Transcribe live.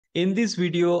In this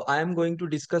video, I am going to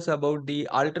discuss about the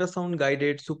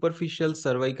ultrasound-guided superficial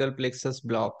cervical plexus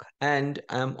block, and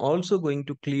I am also going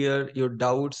to clear your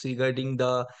doubts regarding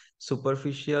the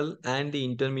superficial and the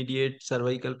intermediate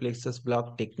cervical plexus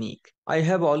block technique. I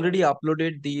have already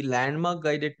uploaded the landmark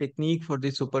guided technique for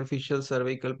the superficial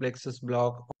cervical plexus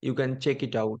block. You can check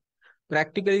it out.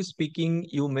 Practically speaking,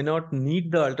 you may not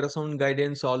need the ultrasound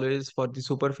guidance always for the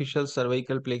superficial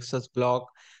cervical plexus block.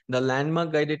 The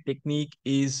landmark guided technique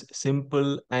is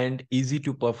simple and easy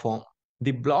to perform.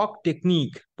 The block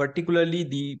technique, particularly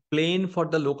the plane for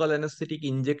the local anesthetic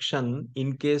injection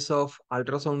in case of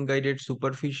ultrasound guided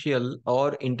superficial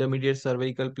or intermediate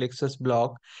cervical plexus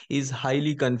block, is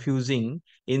highly confusing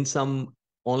in some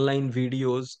online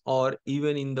videos or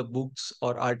even in the books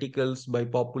or articles by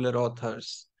popular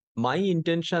authors. My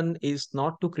intention is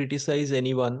not to criticize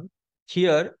anyone.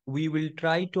 Here, we will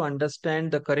try to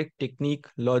understand the correct technique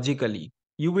logically.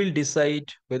 You will decide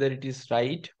whether it is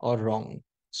right or wrong.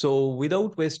 So,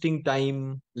 without wasting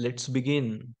time, let's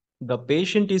begin. The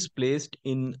patient is placed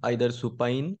in either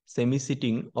supine,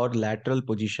 semi-sitting, or lateral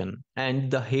position,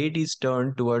 and the head is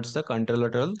turned towards the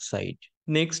contralateral side.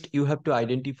 Next, you have to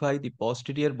identify the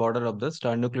posterior border of the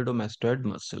sternocleidomastoid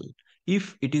muscle.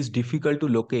 If it is difficult to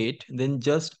locate, then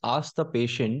just ask the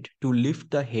patient to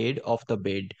lift the head of the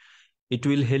bed. It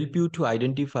will help you to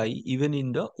identify even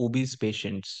in the obese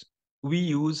patients. We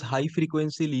use high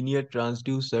frequency linear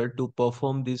transducer to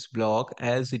perform this block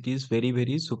as it is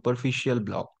very superficial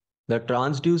block. The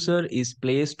transducer is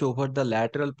placed over the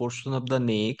lateral portion of the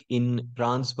neck in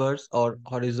transverse or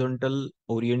horizontal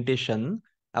orientation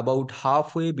about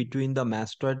halfway between the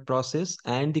mastoid process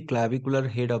and the clavicular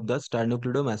head of the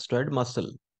sternocleidomastoid muscle.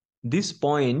 This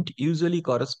point usually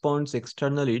corresponds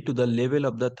externally to the level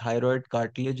of the thyroid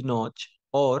cartilage notch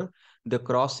or the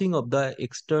crossing of the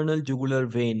external jugular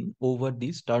vein over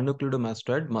the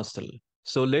sternocleidomastoid muscle.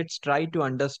 So let's try to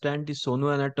understand the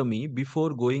sonoanatomy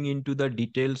before going into the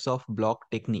details of block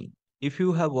technique. If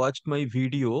you have watched my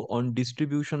video on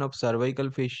distribution of cervical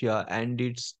fascia and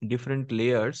its different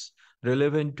layers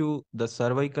relevant to the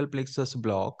cervical plexus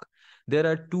block, there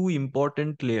are two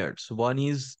important layers. One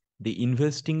is the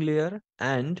investing layer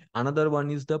and another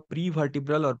one is the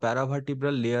prevertebral or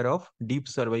paravertebral layer of deep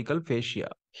cervical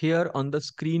fascia. Here on the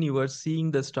screen you are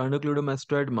seeing the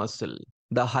sternocleidomastoid muscle.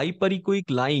 The hyperechoic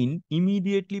line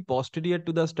immediately posterior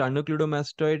to the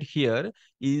sternocleidomastoid here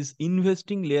is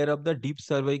investing layer of the deep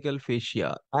cervical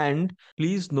fascia. And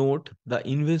please note the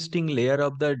investing layer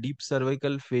of the deep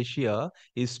cervical fascia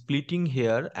is splitting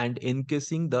here and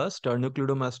encasing the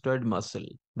sternocleidomastoid muscle.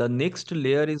 The next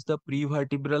layer is the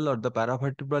prevertebral or the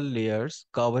paravertebral layers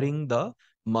covering the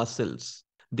muscles.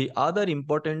 The other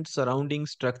important surrounding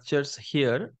structures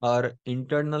here are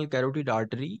internal carotid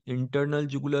artery, internal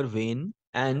jugular vein,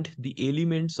 and the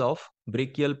elements of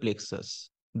brachial plexus.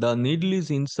 The needle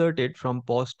is inserted from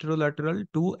posterolateral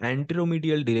to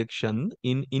anteromedial direction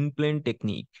in in-plane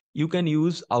technique. You can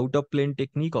use out-of-plane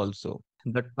technique also.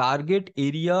 The target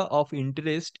area of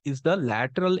interest is the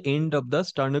lateral end of the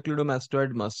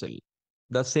sternocleidomastoid muscle.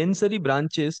 The sensory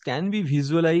branches can be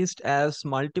visualized as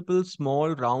multiple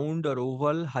small round or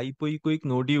oval hypoechoic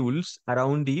nodules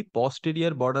around the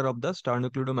posterior border of the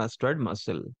sternocleidomastoid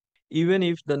muscle. Even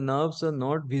if the nerves are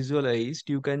not visualized,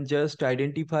 you can just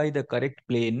identify the correct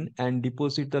plane and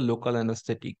deposit the local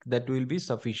anesthetic. That will be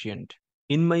sufficient.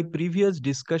 In my previous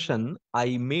discussion,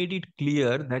 I made it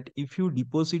clear that if you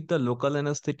deposit the local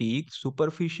anesthetic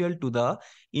superficial to the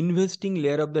investing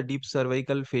layer of the deep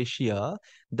cervical fascia,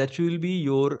 that will be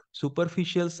your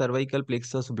superficial cervical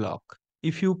plexus block.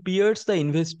 If you pierce the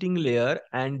investing layer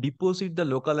and deposit the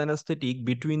local anesthetic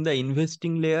between the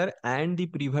investing layer and the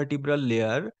prevertebral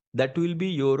layer, that will be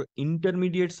your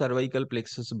intermediate cervical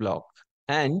plexus block.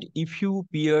 And if you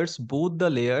pierce both the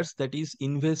layers, that is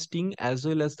investing as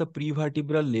well as the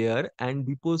prevertebral layer, and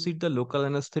deposit the local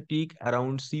anesthetic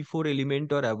around C4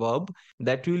 element or above,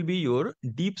 that will be your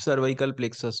deep cervical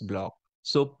plexus block.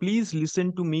 So please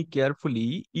listen to me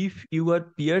carefully. If you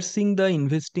are piercing the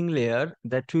investing layer,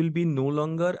 that will be no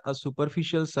longer a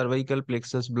superficial cervical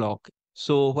plexus block.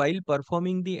 So while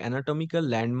performing the anatomical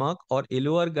landmark or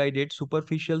LOR guided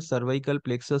superficial cervical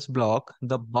plexus block,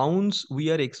 the bounce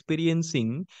we are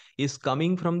experiencing is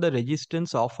coming from the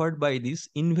resistance offered by this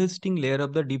investing layer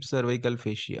of the deep cervical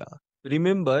fascia.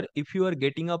 Remember, if you are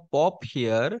getting a pop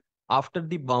here after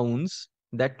the bounce,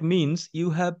 that means you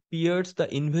have pierced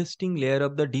the investing layer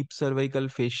of the deep cervical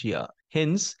fascia.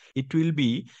 Hence, it will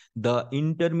be the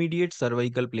intermediate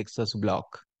cervical plexus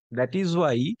block. That is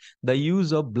why the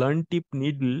use of blunt tip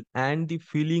needle and the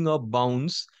feeling of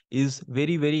bounce is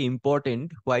very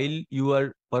important while you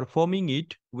are performing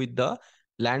it with the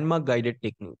landmark guided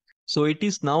technique. So it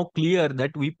is now clear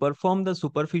that we perform the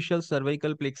superficial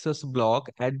cervical plexus block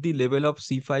at the level of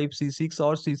C5, C6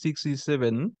 or C6,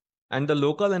 C7, and the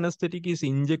local anesthetic is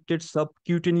injected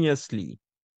subcutaneously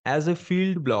as a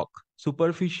field block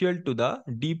superficial to the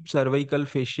deep cervical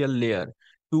facial layer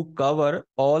to cover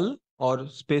all or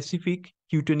specific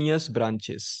cutaneous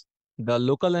branches. The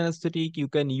local anesthetic you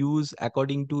can use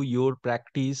according to your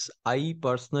practice. I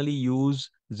personally use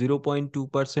 0.2%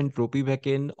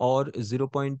 ropivacaine or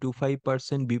 0.25%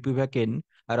 bupivacaine,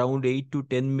 around 8 to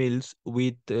 10 mils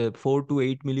with 4 to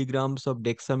 8 milligrams of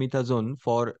dexamethasone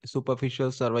for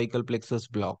superficial cervical plexus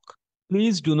block.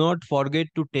 Please do not forget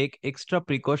to take extra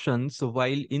precautions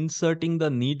while inserting the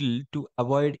needle to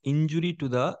avoid injury to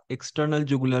the external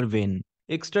jugular vein.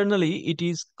 Externally, it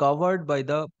is covered by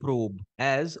the probe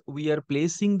as we are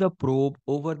placing the probe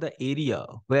over the area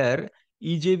where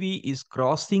EJV is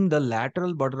crossing the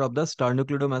lateral border of the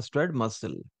sternocleidomastoid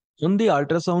muscle. On the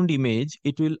ultrasound image,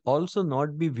 it will also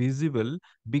not be visible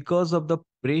because of the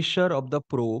pressure of the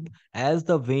probe as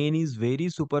the vein is very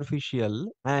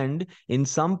superficial and in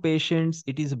some patients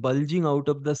it is bulging out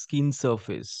of the skin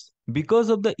surface. Because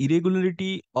of the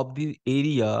irregularity of the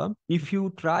area, if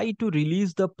you try to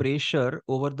release the pressure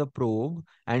over the probe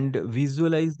and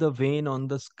visualize the vein on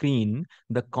the screen,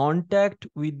 the contact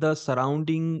with the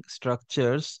surrounding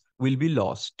structures will be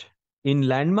lost. In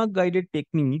landmark guided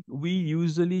technique, we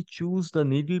usually choose the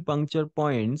needle puncture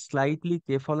point slightly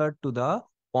kephalar to the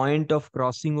point of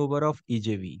crossing over of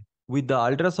EJV. With the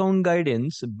ultrasound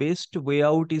guidance, best way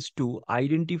out is to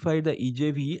identify the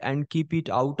EJV and keep it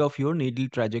out of your needle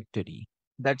trajectory.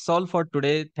 That's all for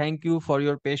today. Thank you for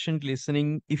your patient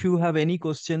listening. If you have any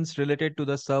questions related to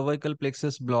the cervical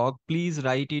plexus block, please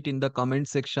write it in the comment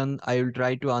section. I will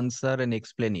try to answer and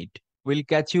explain it. We'll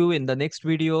catch you in the next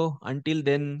video. Until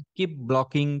then, keep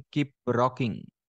blocking, keep rocking.